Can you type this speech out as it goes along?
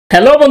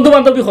Hello बंधु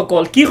बान्धवी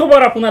सकल की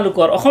खबर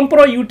आपनालोकर असम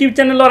प्रो यूट्यूब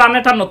चैनेलर आन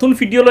एटा नतुन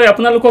भिडिओ লৈ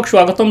आपनालोকক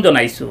स्वागतम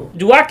जनाइছো।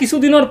 जुआ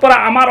किछुदिনৰ পৰা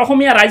আমাৰ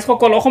অসমীয়া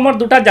ৰাইজসকল অসমৰ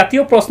দুটা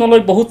জাতীয় প্ৰশ্ন লৈ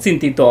বহুত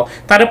চিন্তিত।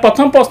 তাৰে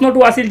প্ৰথম প্ৰশ্নটো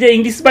আছিল যে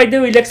ইংলিশ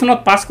বাইদেউ ইলেকশ্যনত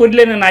পাছ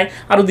কৰিলে নে নাই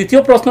আৰু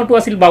দ্বিতীয় প্ৰশ্নটো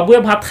আছিল বাবুৱে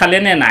ভাত খালে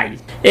নে নাই।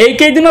 এই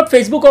কেইদিনত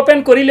ফেসবুক ওপেন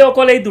কৰিলে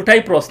অকল এই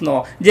দুটাই প্ৰশ্ন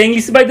যে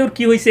ইংলিশ বাইদেউৰ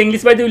কি হৈছে,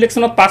 ইংলিশ বাইদেউ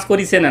ইলেকশ্যনত পাছ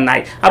কৰিছে নে নাই,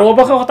 আৰু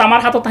অৱশেষত আমাৰ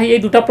হাতত আহি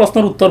এই দুটা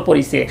প্ৰশ্নৰ উত্তৰ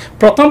পৰিছে।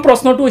 প্ৰথম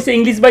প্ৰশ্নটো হৈছে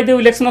ইংলিশ বাইদেউ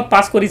ইলেকশ্যনত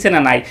পাছ কৰিছে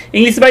নে নাই।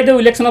 ইংলিশ বাইদেউ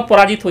ইলেকশ্যনত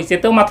পৰাজিত হৈছে,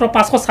 তেওঁ মাত্ৰ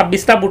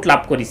 526টা ভোট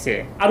লাভ কৰিছে।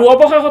 আৰু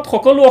অৱশেষত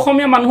সকলো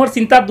অসমীয়া মানুহৰ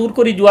চিন্তা দূৰ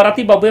কৰি যোৱা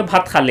ৰাতি বাবুৱে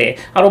ভাত খালে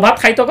আৰু ভাত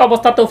খাই থকা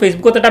অৱস্থাত তেওঁ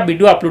ফেসবুকত এটা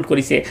ভিডিঅ' আপলোড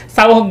কৰিছে।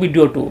 চাওক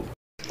ভিডিঅ'টো।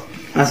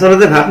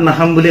 আসলতে ভাত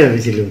নাখাম বুলি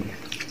ভাবিছিলো,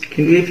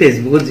 কিন্তু এই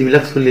ফেসবুকত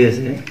যিবিলাক চলি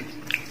আছে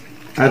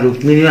আৰু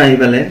ৰুক্মিণীও আহি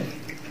পালে,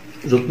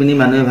 ৰুক্মিণী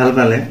মানুহে ভাল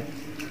পালে,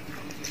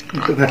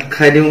 ভাত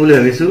খাই দিম বুলি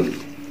ভাবিছো।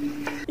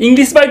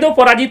 ইংলিশ বাইদেউ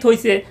পৰাজিত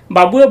হৈছে,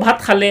 বাবুৱে ভাত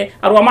খালে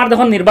আৰু আমাৰ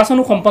দেশৰ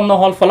নিৰ্বাচনো সম্পন্ন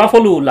হল,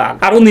 ফলাফলো ওলাল।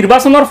 আৰু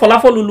নিৰ্বাচনৰ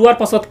ফলাফল ওলোৱাৰ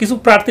পাছত কিছু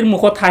প্ৰাৰ্থীৰ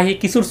মুখত হাঁহি,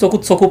 কিছুৰ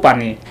চকুত চকু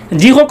পানী।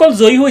 যিসকল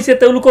জয়ী হৈছে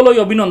তেওঁলোকলৈ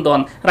অভিনন্দন।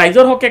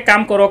 ৰাইজৰ হকে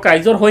কাম কৰক,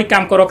 ৰাইজৰ হৈ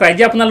কাম কৰক,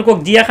 ৰাইজে আপোনালোকক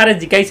যি আশাৰে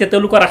জিকাইছে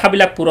তেওঁলোকৰ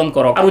আশাবিলাক পূৰণ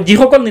কৰক। আৰু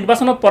যিসকল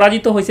নিৰ্বাচনত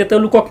পৰাজিত হৈছে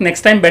তেওঁলোকক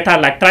next time better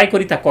luck, try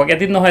কৰি থাকক,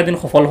 এদিন নহয় এদিন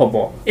সফল হ'ব।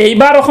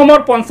 এইবাৰ অসমৰ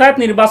পঞ্চায়ত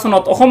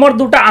নিৰ্বাচনত অসমৰ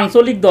দুটা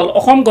আঞ্চলিক দল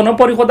অসম গণ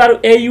পৰিষদ আৰু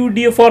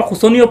AUDFৰ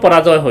শোচনীয়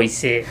পৰাজয়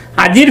হৈছে।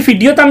 আজিৰ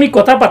ভিডিঅ'ত আমি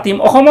কথা পাতিম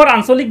অসমৰ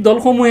আঞ্চলিক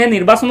দলসমূহে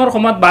নিৰ্বাচনৰ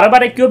সময়ত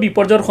বাৰে কিয়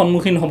বিপৰ্যয়ৰ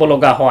সন্মুখীন হ'ব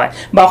লগা হয়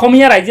বা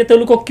অসমীয়া ৰাইজে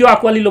তেওঁলোকক কিয়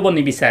আকোৱালি ল'ব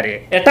নিবিচাৰে।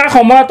 এটা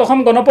সময়ত অসম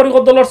গণ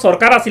পৰিষদ দলৰ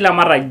চৰকাৰ আছিল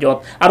আমাৰ ৰাজ্যত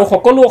আৰু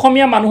সকলো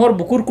অসমীয়া মানুহৰ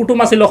বুকুৰ কুটুম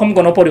আছিল অসম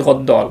গণ পৰিষদ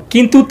দল।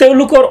 কিন্তু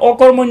তেওঁলোকৰ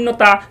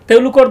অকৰ্মণ্যতা,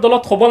 তেওঁলোকৰ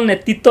দলত সবল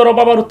নেতৃত্বৰ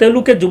অভাৱ আৰু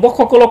তেওঁলোকে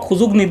যুৱকসকলক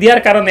সুযোগ নিদিয়াৰ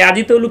কাৰণে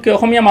আজি তেওঁলোকে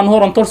অসমীয়া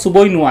মানুহৰ অন্তৰ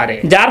চুবই নোৱাৰে,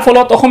 যাৰ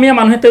ফলত অসমীয়া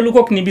মানুহে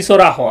তেওঁলোকক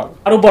নিবিচৰা হ'ল।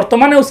 আৰু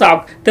বৰ্তমানেও চাওক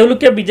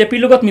তেওঁলোকে বিজেপিৰ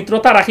লগত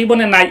মিত্ৰতা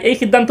ৰাখিবনে নাই এই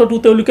সিদ্ধান্তটো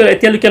তেওঁলোকে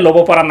এতিয়ালৈকে ল'ব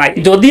পৰা নাই।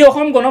 যদি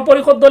অসম গণ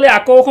পৰিষদ দলে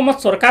আকৌ অসমত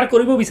চৰকাৰ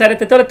কৰিব বিচাৰে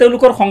তেতিয়াহ'লে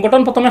তেওঁলোকৰ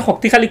সংগঠন প্ৰথমে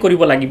শক্তিশালী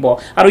কৰিব লাগিব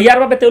আৰু ইয়াৰ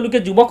বাবে তেওঁলোকে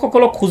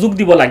যুৱকসকলক সুযোগ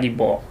দিব লাগিব।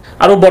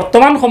 আৰু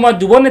বৰ্তমান সময়ত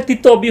যুৱ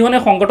নেতৃত্ব অবিহনে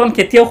সংগঠন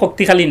কেতিয়াও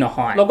শক্তিশালী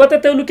নহয়। লগতে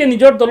তেওঁলোকে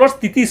নিজৰ দলৰ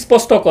স্থিতি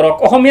স্পষ্ট কৰক,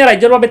 অসমীয়া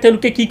ৰাজ্যৰ বাবে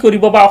তেওঁলোকে কি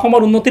কৰিব বা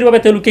অসমৰ উন্নতিৰ বাবে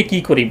তেওঁলোকে কি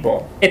কৰিব।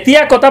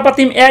 এতিয়া কথা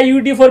পাতিম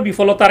AUDFৰ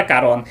বিফলতাৰ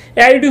কাৰণ।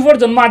 AUDFৰ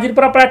জন্ম আজিৰ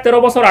পৰা প্ৰায় 13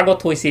 বছৰ আগত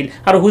হৈছিল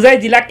আৰু হুজাই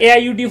জিলাক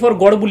AUDFৰ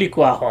গড় বুলি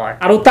কোৱা হয়।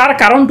 আৰু তাৰ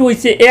কাৰণটো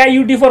হৈছে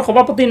AUDFৰ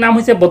সভাপতিৰ নাম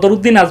হৈছে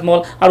বদৰুদ্দিন আজমল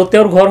আৰু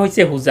তেওঁৰ ঘৰ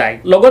হৈছে হুজাই।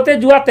 লগতে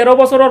যোৱা 13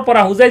 বছৰৰ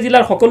পৰা হুজাই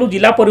জিলাৰ সকলো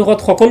জিলা পৰিষদ,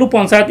 সকলো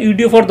পঞ্চায়ত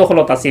UDFৰ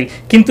দখলত আছিল।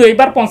 কিন্তু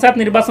এইবাৰ পঞ্চায়ত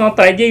নিৰ্বাচনত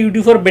ৰাইজে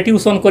UDFৰ বেটি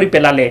উচন কৰি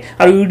পেলালে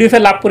আৰু UDFে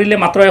লাভ কৰিলে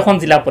মাত্ৰ এখন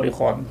জিলা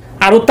পৰিষদ।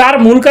 আৰু তাৰ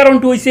মূল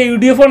কাৰণটো হৈছে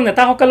UDFৰ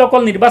নেতাসকলে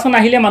অকল নিৰ্বাচন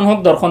আহিলে মানুহক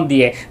দৰ্শন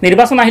দিয়ে।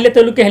 নিৰ্বাচন আহিলে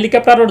তেওঁলোকে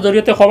হেলিকপ্টাৰৰ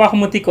জৰিয়তে সভা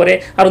সমিতি কৰে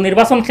আৰু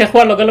নিৰ্বাচন শেষ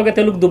হোৱাৰ লগে লগে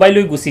তেওঁলোক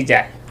ডুবাইলৈ গুচি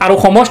যায়। আৰু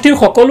সমষ্টিৰ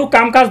সকলো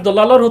কাম কাজ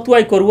দলালৰ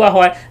হতুৱাই কৰোৱা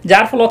হয়,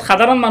 যাৰ ফলত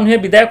সাধাৰণ মানুহে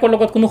বিধায়কৰ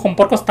লগত কোনো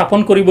সম্পৰ্ক স্থাপন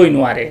কৰিবই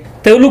নোৱাৰে।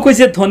 তেওঁলোক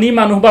হৈছে ধনী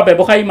মানুহ বা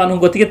ব্যৱসায়ী মানুহ,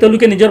 গতিকে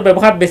তেওঁলোকে নিজৰ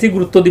ব্যৱসায়ত বেছি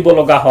গুৰুত্ব দিব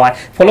লগা হয়,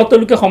 ফলত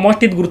তেওঁলোকে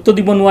সমষ্টিত গুৰুত্ব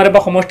দিব নোৱাৰে বা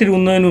সমষ্টিৰ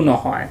উন্নয়নো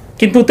নহয়।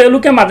 কিন্তু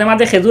তেওঁলোকে মাজে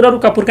মাজে খেজুৰ আৰু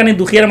কাপোৰ কানি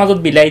দুখীয়াৰ মাজত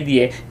বিলাই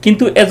দিয়ে।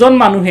 কিন্তু এজন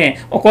মানুহে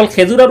অকল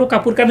খেজুৰ আৰু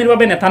কাপোৰ কানিৰ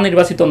বাবে নেতা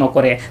নিৰ্বাচিত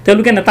নকৰে,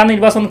 তেওঁলোকে নেতা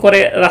নিৰ্বাচন কৰে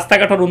ৰাস্তা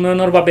ঘাটৰ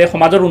উন্নয়নৰ বাবে,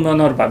 সমাজৰ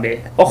উন্নয়নৰ বাবে।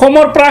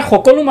 অসমৰ প্ৰায়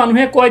সকলো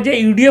মানুহে কয় যে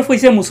UDF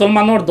হৈছে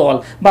মুছলমানৰ দল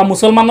বা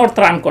মুছলমানৰ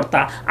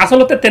ত্ৰাণকৰ্তা।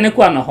 আচলতে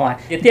তেনেকুৱা নহয়।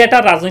 যেতিয়া এটা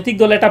ৰাজনৈতিক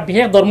দলে এটা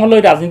বিশেষ ধৰ্ম লৈ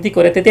ৰাজনীতি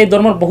কৰে তেতিয়া এই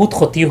ধৰ্মৰ বহুত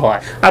ক্ষতি হয়।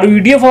 আৰু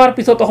UDF হোৱাৰ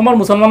পিছত অসমৰ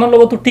মুছলমানৰ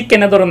লগতো ঠিক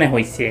কেনেধৰণে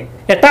হৈছে।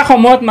 এটা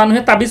সময়ত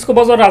মানুহে তাবিজ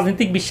কবজৰ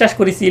ৰাজনীতিক বিশ্বাস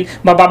কৰিছিল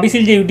বা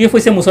ভাবিছিল যে UDF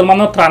হৈছে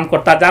মুছলমানৰ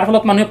ত্ৰাণকৰ্তা, যাৰ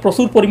ফলত মানুহে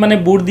প্ৰচুৰ পৰিমাণে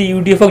ভোট দি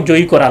UDFক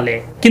জয়ী কৰালে।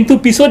 কিন্তু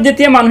পিছত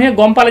যেতিয়া মানুহে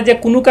গম পালে যে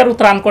কোনো কাৰো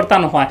ত্ৰাণকৰ্তা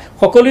নহয়,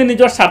 সকলোৱে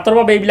নিজৰ স্বাৰ্থৰ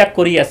বাবে এইবিলাক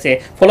কৰি আছে,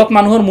 ফলত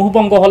মানুহৰ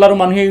মুহভংগ হ'ল আৰু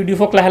মানুহে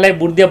UDFক লাহে লাহে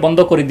ভোট দিয়া বন্ধ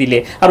কৰি দিলে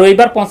আৰু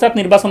এইবাৰ পঞ্চায়ত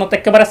নিৰ্বাচনত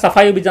একেবাৰে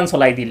চাফাই অভিযান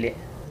চলাই দিলে।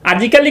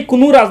 আজিকালি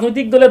কোনো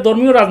ৰাজনৈতিক দলে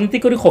ধৰ্মীয় ৰাজনীতি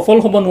কৰি সফল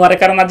হ'ব নোৱাৰে,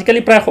 কাৰণ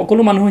আজিকালি প্ৰায়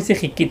সকলো মানুহ হৈছে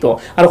শিক্ষিত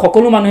আৰু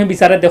সকলো মানুহে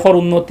বিচাৰে দেশৰ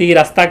উন্নতি,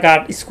 ৰাস্তা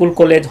ঘাট, স্কুল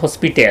কলেজ,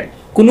 হস্পিটেল।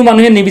 কোনো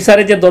মানুহে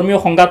নিবিচাৰে যে ধৰ্মীয়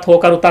সংঘাত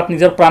হওক আৰু তাত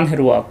নিজৰ প্ৰাণ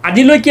হেৰুৱাওক।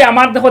 আজিলৈকে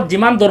আমাৰ দেশত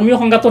যিমান ধৰ্মীয়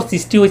সংঘাতৰ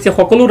সৃষ্টি হৈছে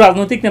সকলো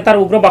ৰাজনৈতিক নেতাৰ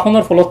উগ্ৰ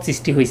ভাষণৰ ফলত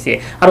সৃষ্টি হৈছে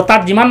আৰু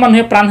তাত যিমান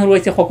মানুহে প্ৰাণ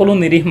হেৰুৱাইছে সকলো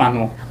নিৰীহ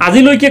মানুহ।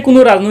 আজিলৈকে কোনো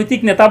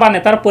ৰাজনৈতিক নেতা বা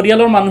নেতাৰ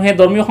পৰিয়ালৰ মানুহে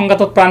ধৰ্মীয়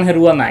সংঘাতত প্ৰাণ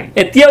হেৰুওৱা নাই।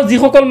 এতিয়াও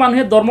যিসকল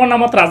মানুহে ধৰ্মৰ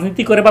নামত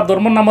ৰাজনীতি কৰে বা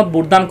ধৰ্মৰ নামত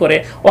ভোটদান কৰে,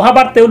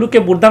 অহাবাৰ তেওঁলোকে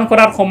ভোটদান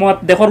কৰাৰ সময়ত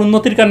দেশৰ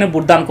উন্নতিৰ কাৰণে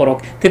ভোটদান কৰক,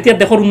 তেতিয়া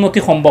দেশৰ উন্নতি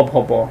সম্ভৱ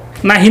হ'ব।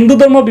 না হিন্দু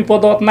ধৰ্ম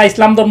বিপদত, না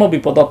ইছলাম ধৰ্ম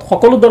বিপদত,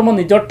 সকলো ধৰ্ম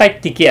নিজৰ ঠাইত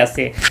ঠিকে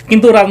আছে।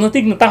 কিন্তু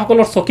ৰাজনৈতিক নেতাসকলৰ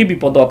চকী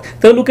বিপদত,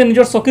 তেওঁলোকে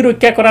নিজৰ চকী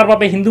ৰক্ষা কৰাৰ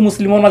বাবে হিন্দু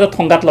মুছলিমৰ মাজত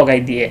সংঘাত লগাই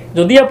দিয়ে।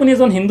 যদি আপুনি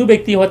এজন হিন্দু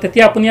ব্যক্তি হয়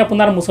তেতিয়া আপুনি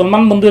আপোনাৰ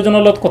মুছলমান বন্ধু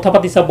এজনৰ লগত কথা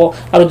পাতি চাব,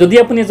 আৰু যদি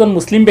আপুনি এজন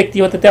মুছলিম ব্যক্তি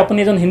হয় তেতিয়া আপুনি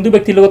এজন হিন্দু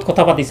ব্যক্তিৰ লগত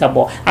কথা পাতি চাব।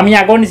 আমি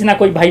আগৰ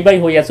নিচিনাকৈ ভাই ভাই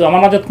হৈ আছো, আমাৰ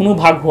মাজত কোনো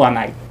ভাগ হোৱা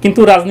নাই। কিন্তু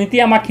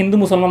ৰাজনীতিয়ে আমাক হিন্দু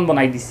মুছলমান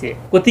বনাই দিছে।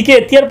 গতিকে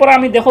এতিয়াৰ পৰা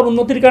আমি দেশৰ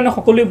উন্নতিৰ কাৰণে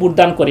সকলোৱে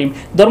ভোটদান কৰিম,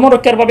 ধৰ্ম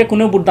ৰক্ষাৰ বাবে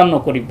কোনেও ভোটদান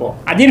নকৰিব।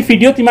 আজিৰ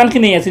ভিডিঅ'ত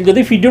ইমানখিনিয়ে আছিল।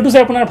 যদি ভিডিঅ'টো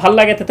চাই আপোনাৰ ভাল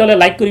লাগে তেতিয়াহ'লে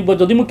লাইক কৰিব,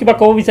 যদি মোক কিবা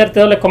ক'ব বিচাৰে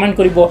তেতিয়াহ'লে কমেণ্ট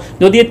কৰিব।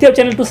 যদি এতিয়াও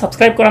চেনেলটো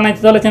ছাবস্ক্ৰাইব কৰা নাই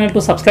তেতিয়াহ'লে চেনেলটো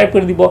ছাবস্ক্ৰাইব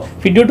কৰি দিব।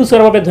 ভিডিঅ'টো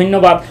চোৱাৰ বাবে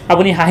ধন্যবাদ।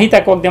 আপুনি হাঁহি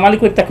থাকক, ধেমালি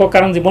কৰি থাকক,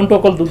 কাৰণ জীৱনটো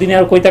অকল দুদিনীয়া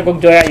আৰু কৈ থাকক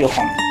জয় আই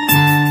অসম।